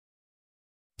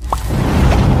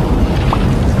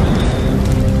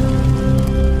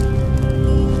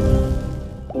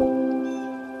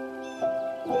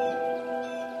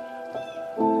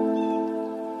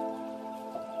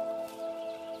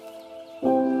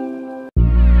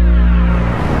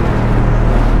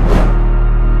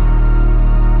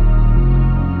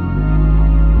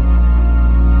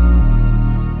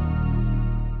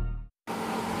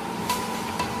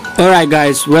Alright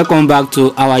guys, welcome back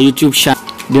to our YouTube channel.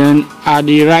 Then at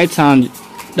the right hand,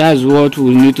 that's what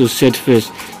we need to set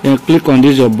first. Then click on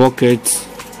this your bucket,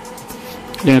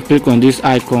 then click on this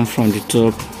icon from the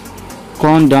top,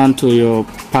 come down to your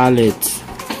palette.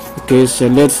 Okay,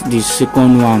 select the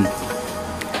second one,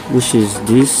 which is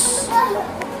this.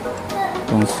 You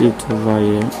can see it over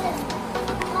here.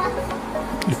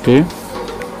 Okay,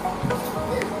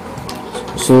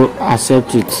 so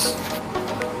accept it,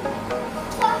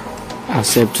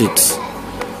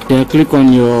 then click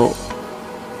on your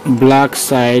black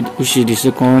side, which is the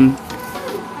second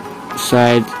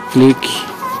side, click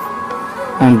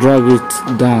and drag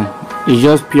it down. It's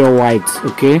just pure white.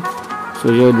 Okay,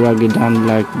 so just drag it down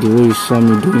like the way you saw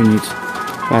me doing it.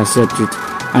 So accept it,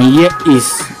 and here is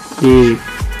the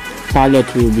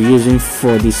palette we'll be using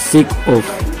for the sake of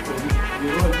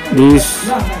this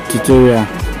tutorial.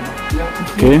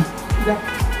 Okay,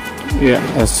 yeah,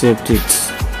 accept it.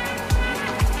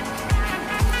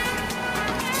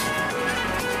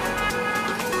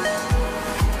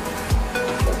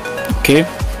 Okay,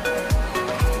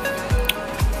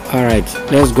 all right,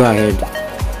 let's go ahead,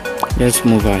 let's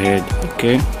move ahead.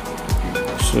 Okay,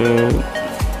 so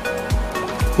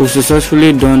we've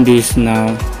successfully done this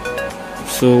now.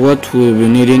 So what we'll be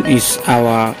needing is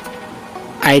our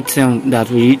item that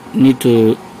we need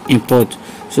to import.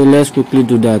 So let's quickly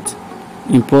do that.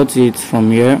 Import it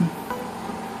from here.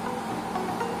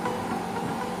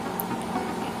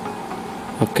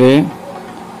 Okay,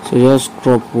 so just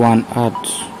crop one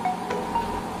out.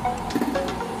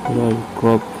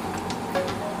 Crop,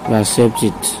 you accept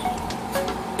it.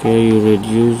 Okay, you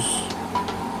reduce.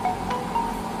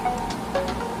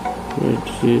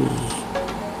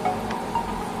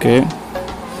 Okay,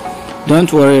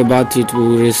 don't worry about it, we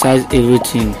will resize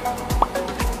everything,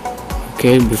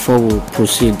 okay, before we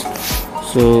proceed.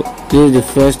 So this is the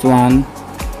first one,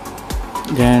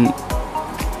 then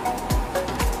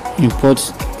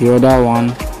import the other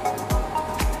one.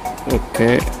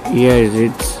 Okay, here is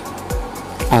it,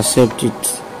 accept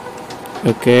it.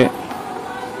 Okay,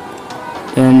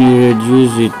 then you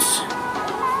reduce it,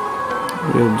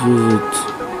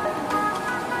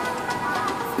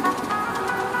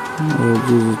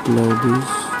 like this.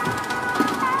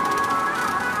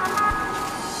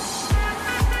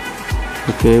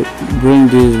 Okay, bring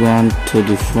this one to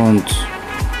the front,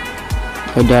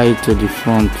 order it to the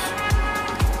front.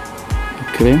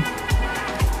 Okay,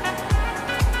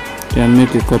 then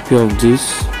make a copy of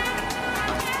this,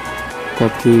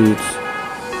 copy it,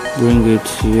 bring it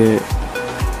here,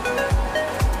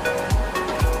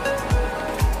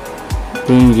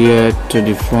 bring here to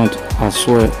the front as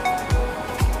well.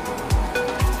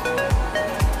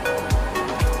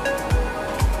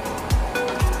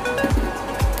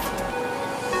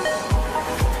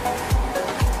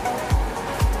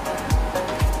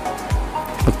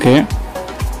 Okay,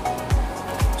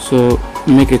 so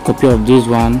make a copy of this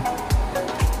one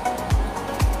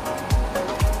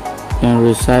and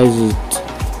resize it.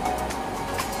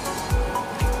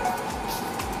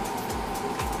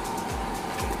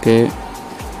 Okay,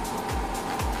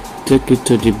 take it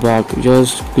to the back,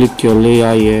 just click your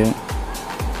layer here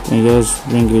and just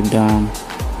bring it down.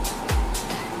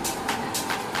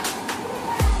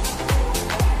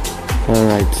 All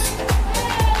right,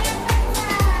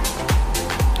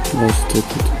 let's take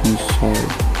it inside.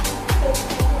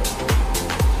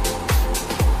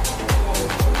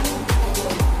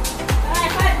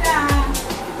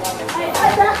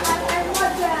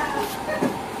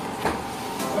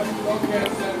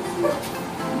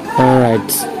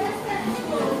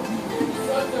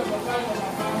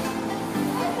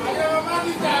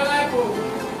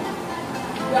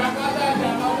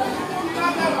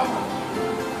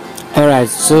 All right,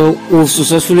 so we've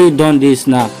successfully done this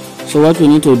now. So what we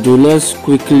need to do, let's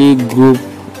quickly group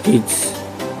it.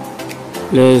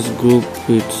 Let's group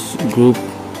it,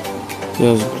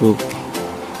 just group,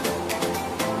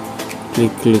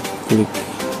 click,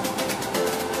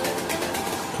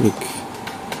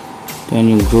 then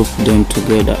you group them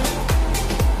together.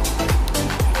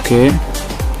 Okay,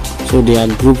 so they are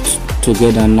grouped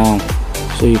together now,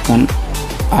 so you can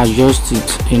adjust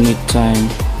it anytime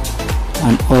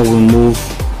and all will move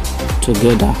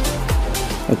together.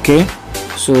 Okay,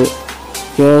 so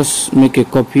just make a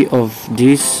copy of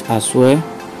this as well.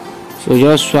 So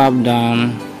just swap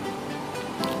down,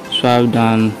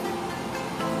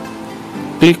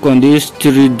 click on this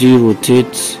 3D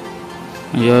rotate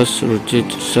and just rotate,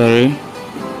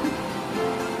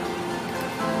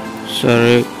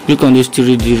 click on this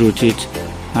 3D rotate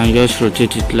and just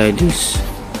rotate it like this.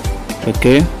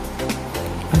 Okay,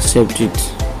 accept it,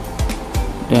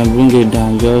 then bring it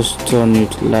down, just turn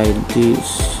it like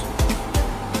this.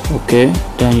 Okay,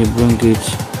 then you bring it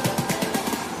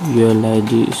here like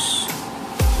this,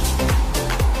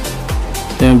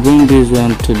 then bring this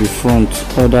one to the front,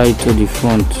 order it to the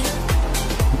front.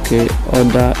 Okay,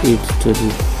 order it to the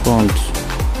front,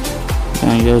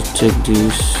 and just take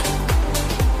this.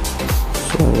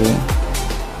 Sorry,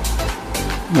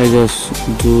 just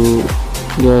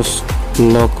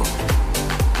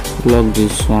lock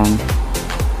this one.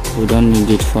 We don't need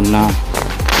it for now.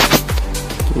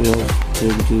 So just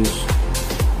take this.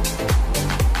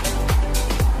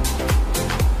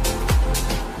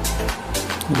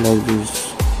 Like this.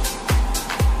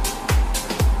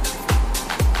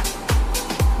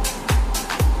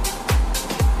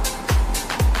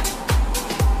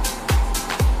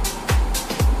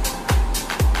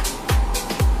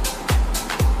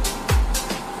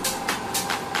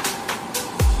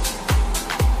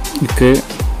 Okay,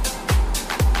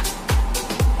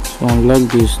 so unlock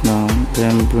this now,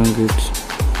 then bring it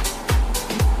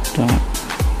down.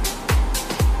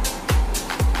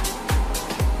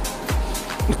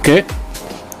 Okay,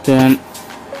 then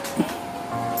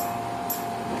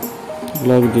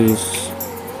lock this,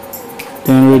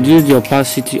 then reduce the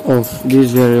opacity of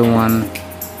this very one,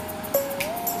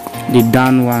 the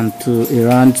down one, to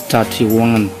around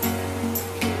 31.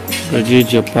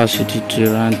 Reduce the opacity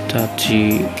to around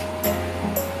 31.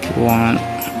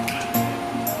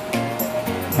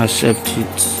 Accept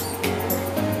it.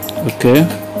 Okay,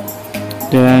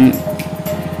 then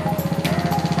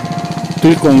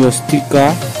click on your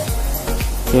sticker,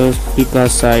 just sticker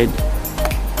side,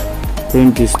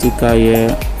 print the sticker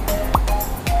here,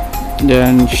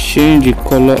 then change the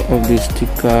color of the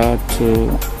sticker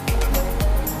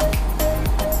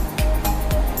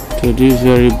to this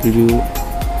very blue.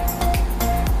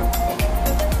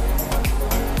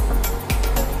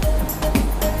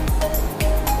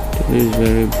 This is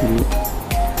very blue.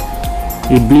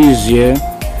 The blue is here.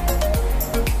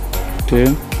 Okay.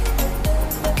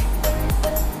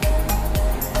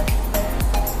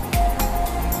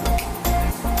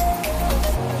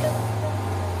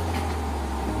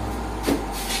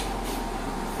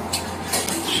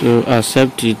 So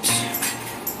accept it.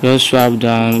 Just swipe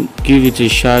down, give it a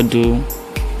shadow.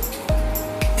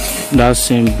 That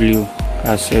same blue.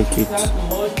 Accept it.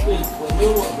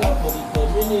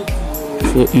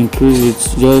 So increase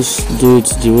it, just do it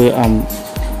the way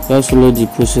just follow the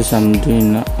process I'm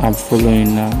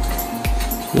following now,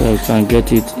 so I can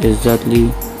get it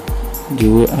exactly the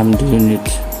way I'm doing it.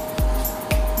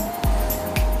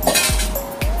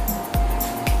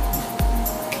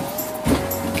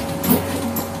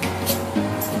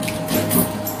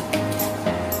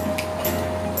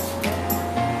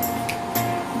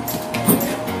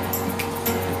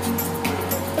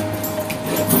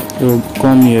 So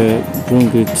come here, bring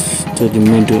it to the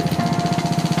middle.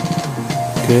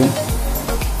 Okay,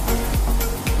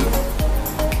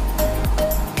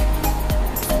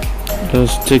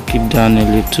 just take it down a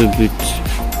little bit.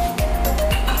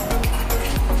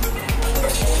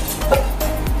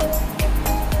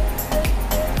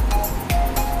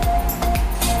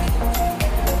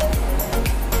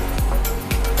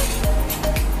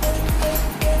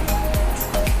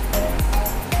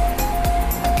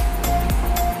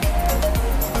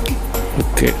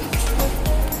 Okay,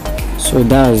 so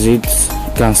that's it.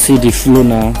 You can see the flow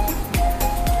now.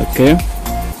 Okay,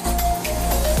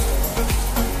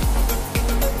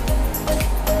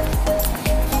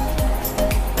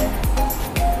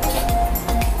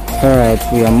 alright,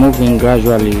 we are moving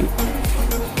gradually.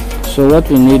 So what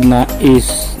we need now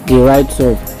is the right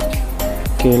side.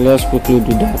 Okay, let's quickly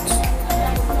do that.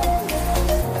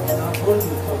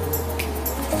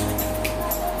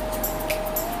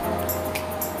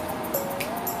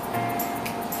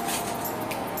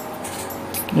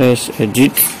 Let's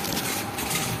edit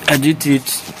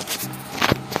it.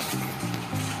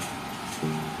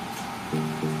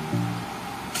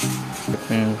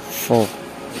 And 4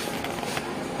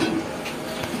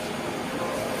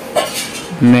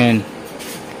 men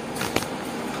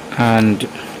and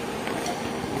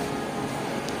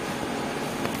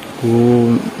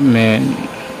women.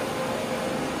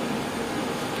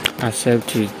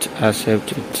 Accept it.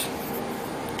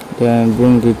 Then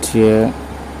bring it here.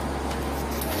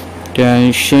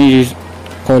 Then change the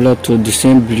color to the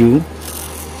same blue.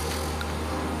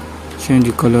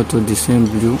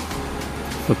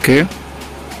 Okay,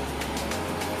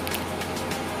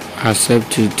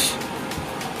 accept it.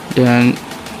 Then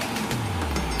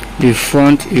the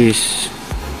font is,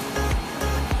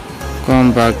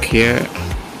 come back here,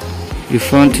 the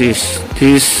font is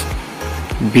this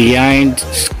behind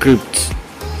script.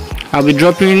 I'll be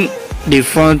dropping the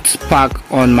front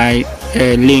pack on my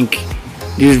link,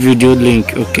 this video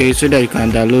link, okay, so that you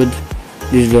can download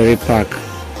this very pack.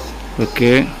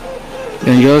 Okay,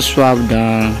 then just swap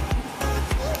down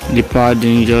the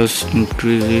padding, just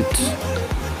increase it,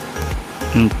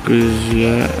 increase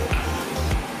here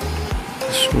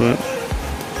as well,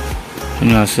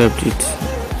 and you accept it.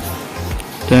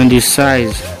 Then the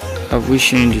size, I've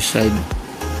shown the size.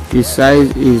 The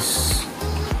size is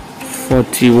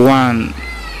 41.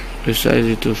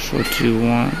 Resize it to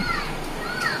 41.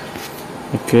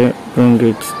 Okay, bring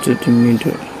it to the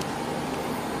middle.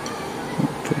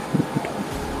 Okay.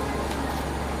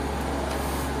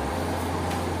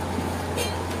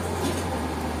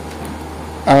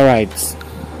 All right,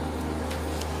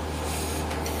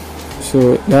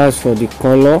 so that's for the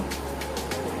color.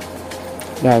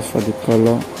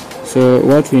 So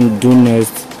what we do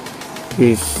next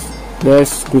is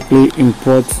let's quickly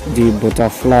import the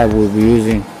butterfly we'll be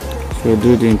using. So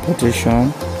do the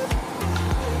importation,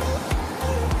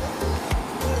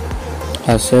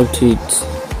 accept it,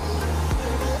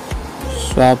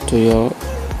 swap to your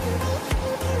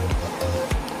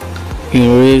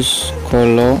erase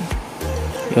color,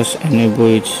 just enable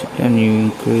it, then you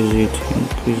increase it,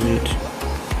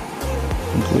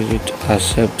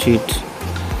 accept it,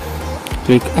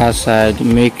 click outside,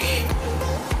 make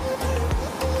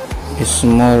a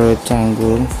small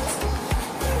rectangle,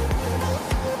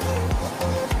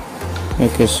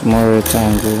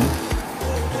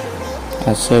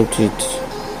 accept it,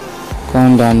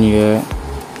 come down here,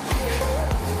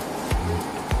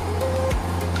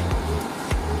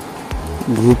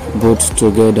 group both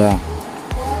together,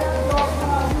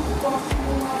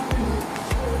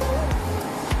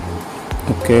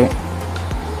 okay.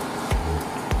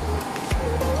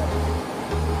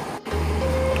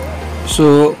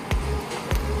 So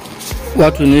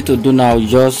what we need to do now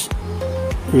is just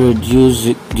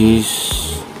reduce this,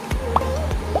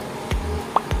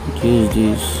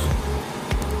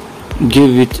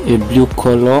 give it a blue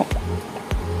color,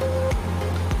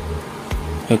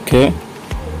 okay,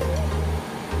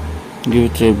 give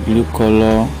it a blue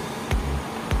color,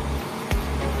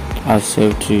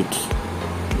 accept it,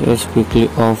 just quickly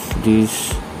off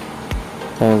this,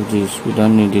 we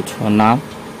don't need it for now,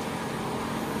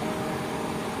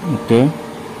 okay.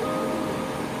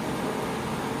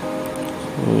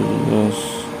 So just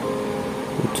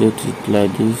rotate it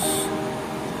like this,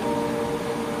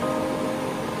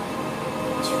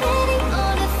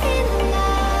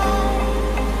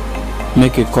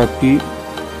 make a copy,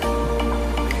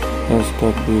 just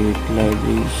copy it like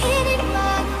this,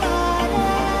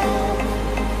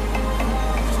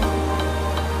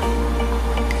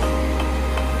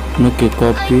 make a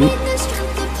copy,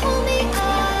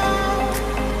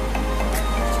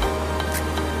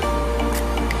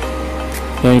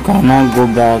 then you cannot go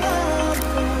back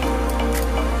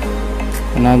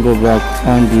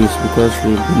on this because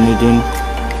we'll be needing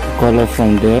color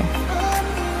from there.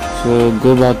 So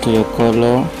go back to your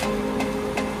color,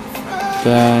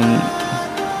 then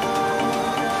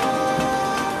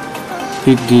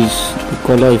pick this, the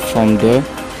color is from there,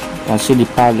 you can see the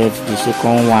palette, the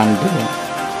second one there,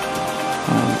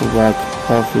 and go back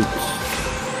off it,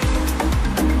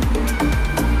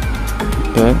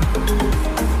 okay,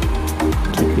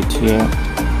 take it here,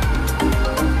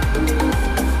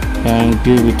 and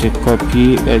give it a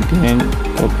copy again,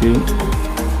 copy,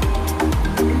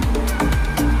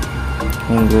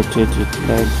 and rotate it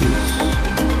like this.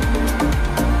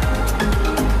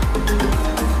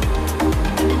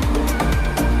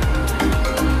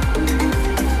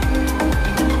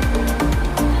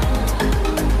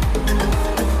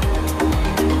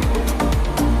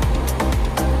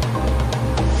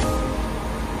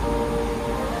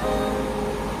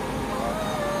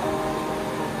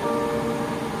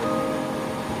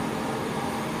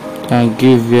 And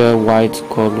give your white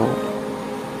color,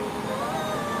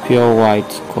 pure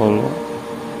white color.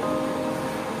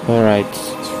 All right,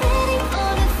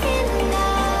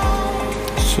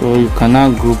 so you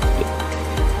cannot group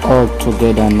all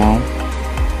together now,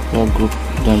 you group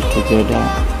them together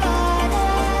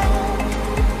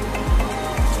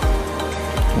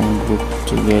and group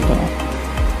together,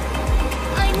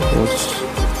 just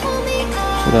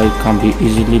so that it can be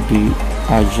easily be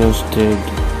adjusted.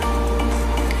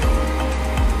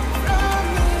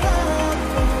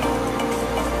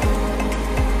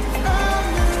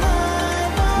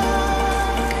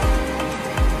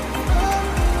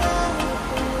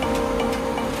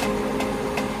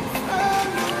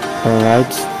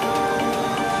 Alright,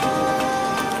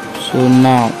 so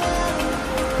now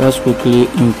let's quickly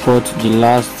import the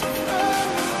last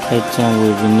item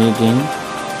we'll be needing,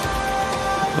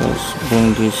 Let's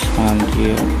bring this hand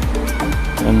here.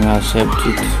 Let me accept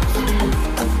it.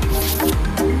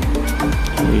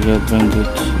 So we just bring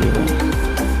it here.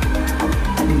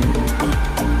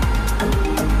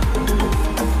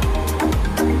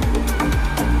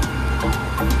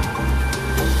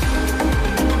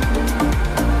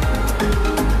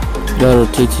 Just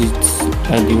rotate it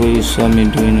like the way you saw me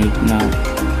doing it now.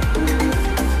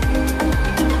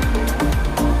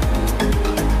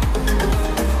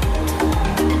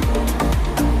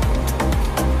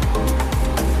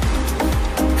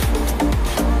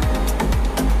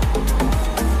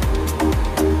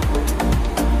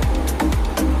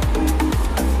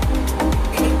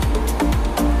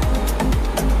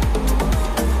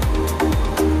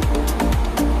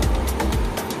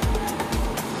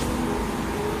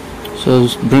 So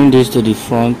bring this to the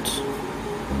front.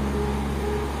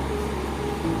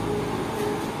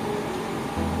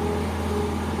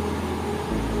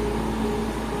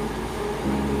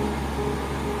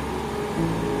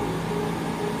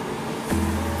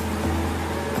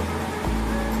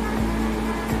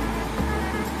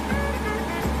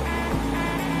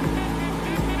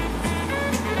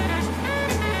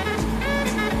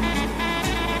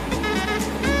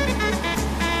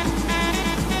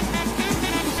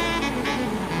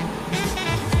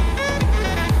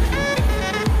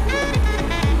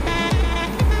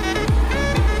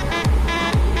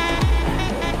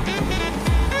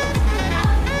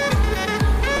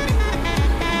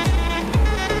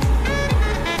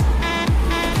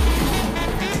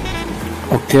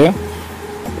 Okay,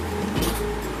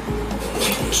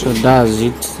 so that's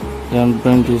it. Then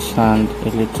bring this hand a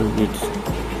little bit,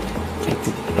 take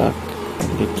it back a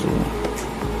little,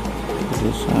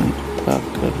 this hand back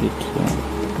a little.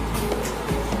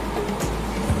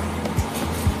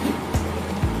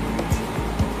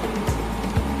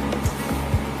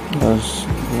 Just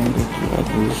bring it like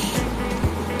this.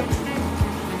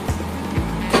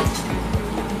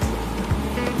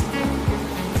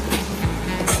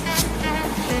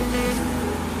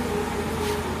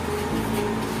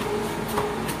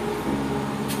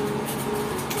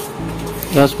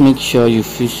 Just make sure you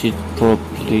fix it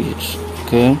properly,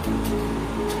 okay?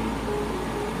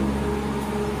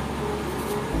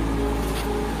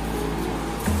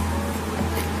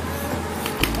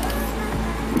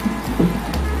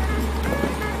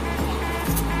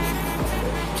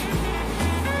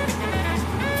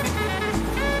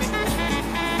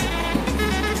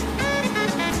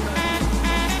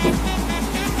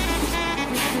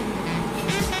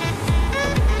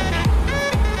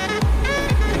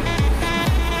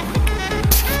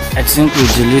 I think we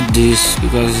delete this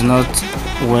because it's not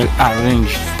well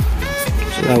arranged,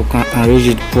 so that we can arrange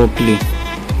it properly.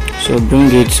 So bring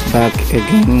it back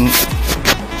again.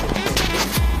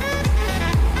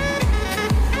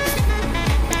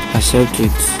 Accept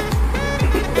it.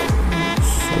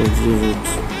 So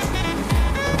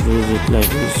use it like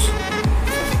this.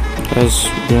 Let's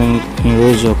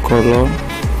erase your color.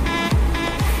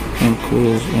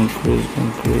 Increase.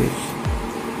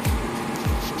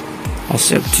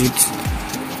 Accept it.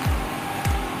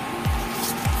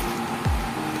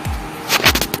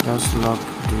 Just lock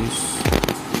this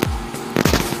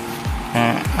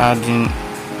and add in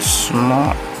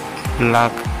small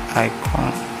black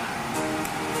icon.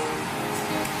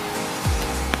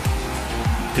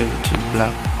 Give it a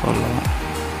black color.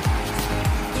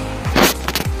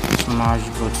 Smash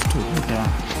both together.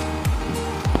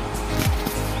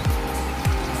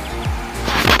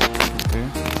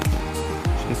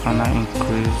 Can I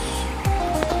increase?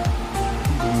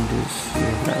 Bring this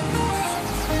here like this.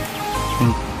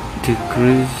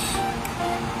 Decrease.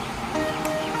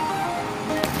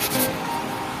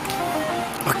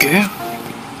 Okay.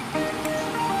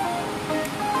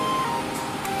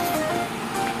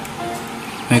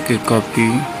 Make a copy.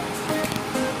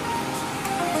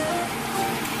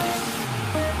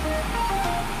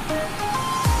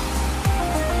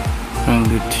 Bring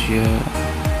it here.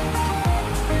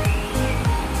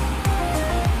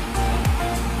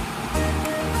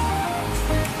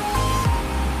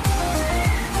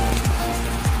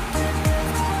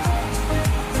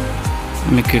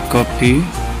 Make a copy,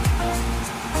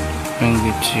 bring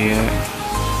it here,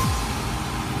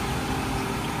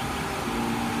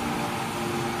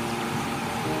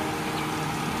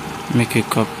 make a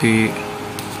copy,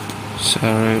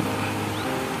 sorry,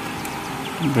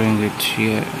 bring it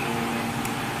here.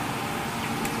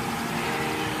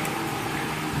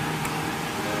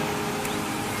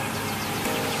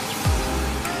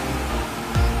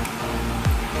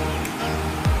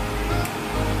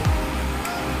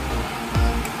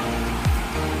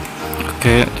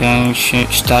 Okay, then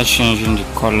start changing the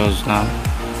colors now.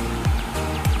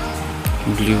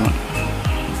 blue,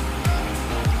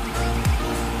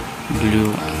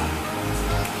 blue,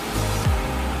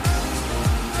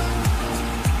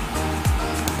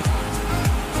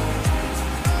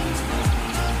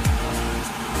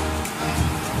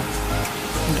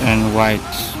 and white.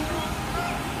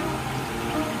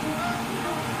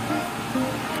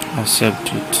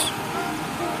 Accept it.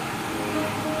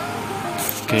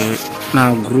 Okay,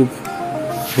 now group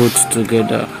both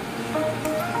together.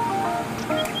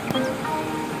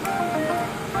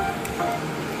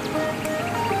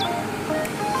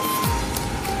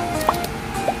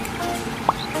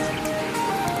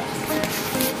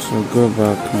 So go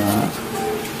back now,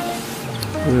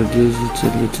 reduce it a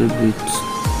little bit.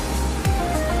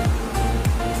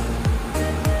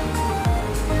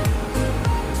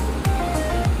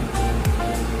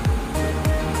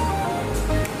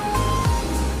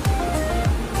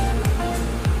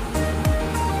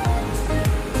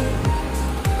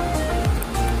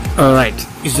 Alright,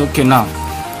 it's okay now.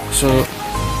 So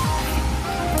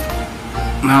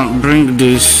now bring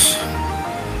this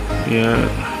here.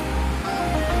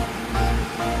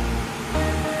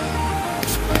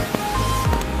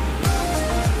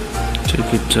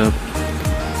 Take it up.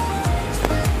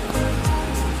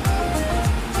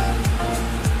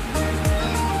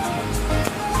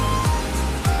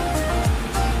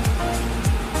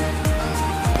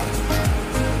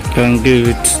 Can give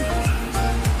it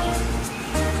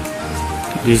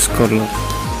this color.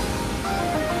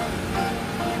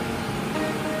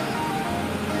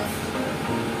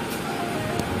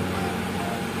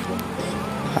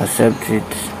 Accept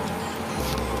it.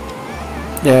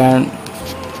 Then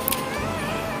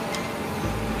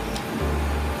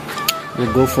we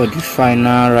go for the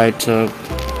final write-up,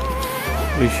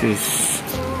 which is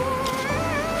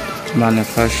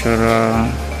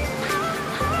manufacturer.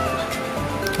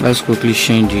 Let's quickly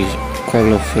change the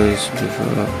color first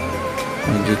before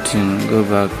editing. Go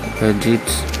back, edit,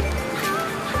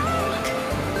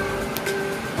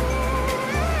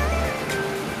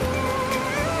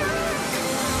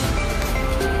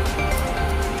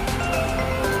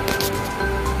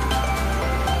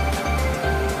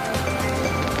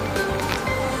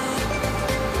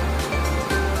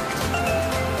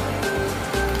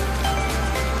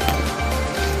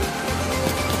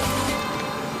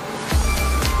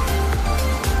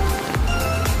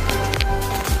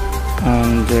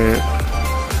 and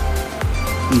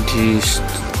this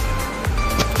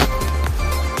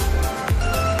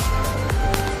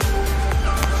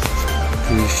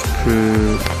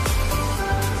through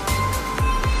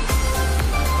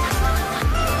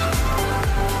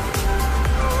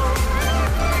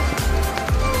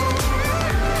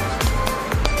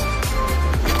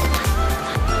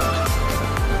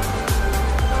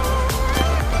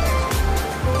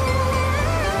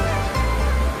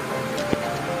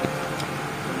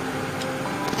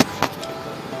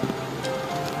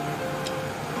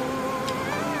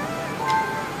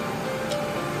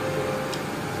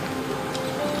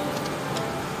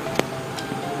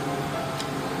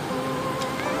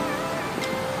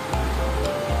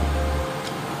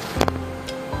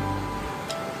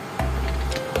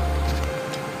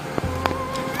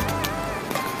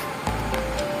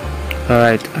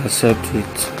alright, accept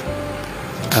it.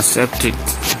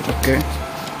 Okay,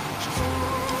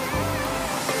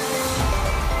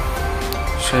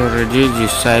 so reduce the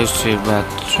size to about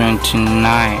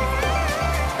 29.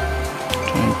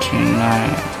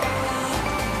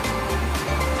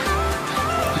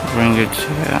 Bring it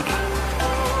here.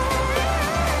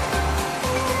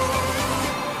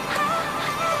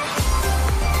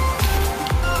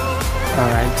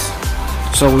 Alright,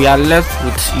 so we are left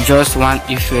with just one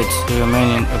effect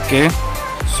remaining. Okay,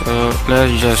 so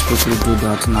let's just quickly do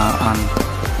that now and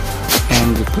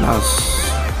end the class.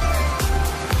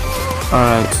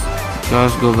 Alright,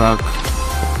 just go back.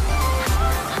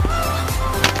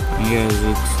 Here is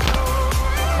it.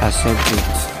 Accept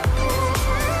it.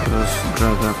 Just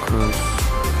drag across.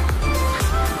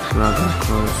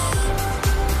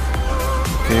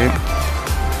 Okay,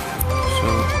 so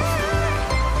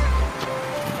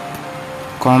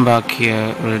come back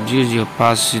here, reduce the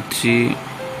opacity,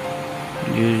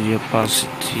 reduce the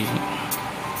opacity.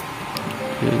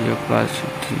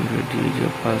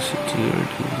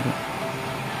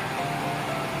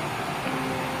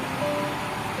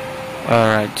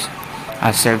 Alright,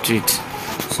 accept it.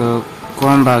 So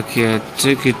come back here,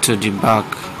 take it to the back,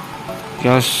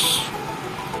 just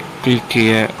click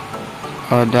here,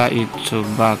 order it to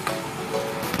back.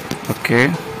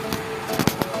 Okay,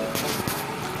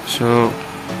 so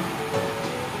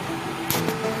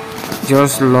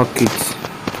just lock it.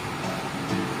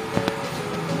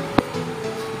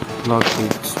 lock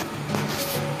it,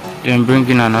 then bring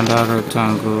in another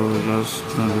rectangle, just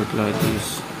move it like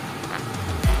this.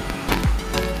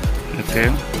 Okay,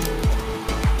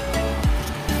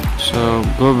 so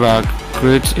go back,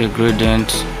 create a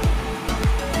gradient.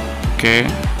 Okay,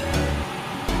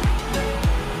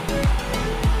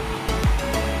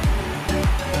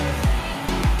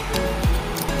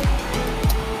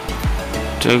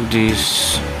 take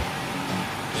this,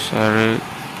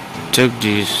 take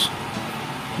this,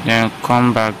 then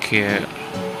come back here.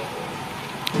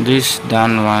 This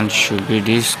down one should be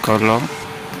this color,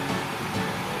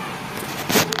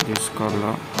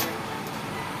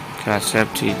 okay,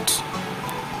 accept it.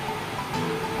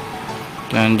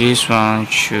 Then this one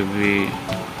should be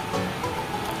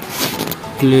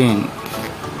plain,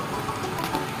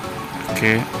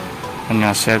 okay, and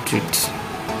accept it.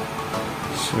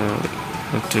 So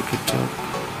I'll take it up.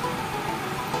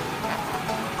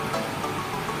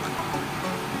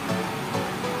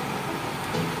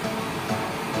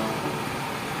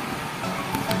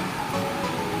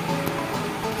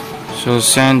 So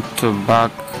send to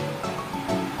back,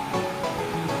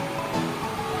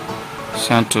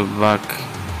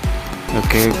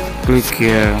 okay, click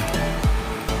here,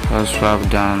 just swap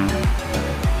down,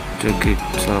 take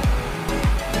it up,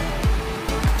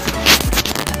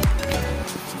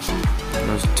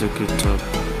 just take it up.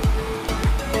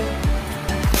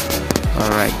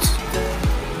 Alright,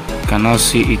 you cannot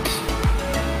see it.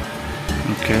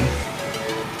 Okay,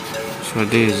 so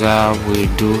this is how we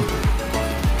do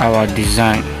our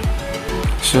design.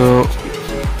 So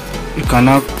you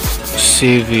cannot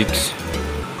save it.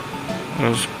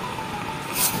 Just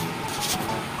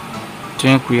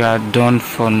think we are done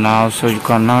for now, so you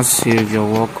cannot save your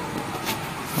work.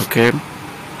 Okay,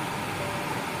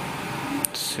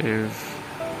 save,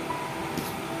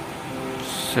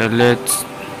 select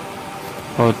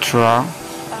ultra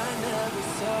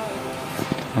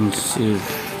and save.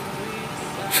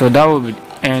 So that will be the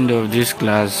end of this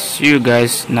class. See you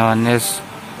guys in our next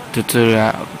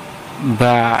tutorial.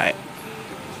 Bye.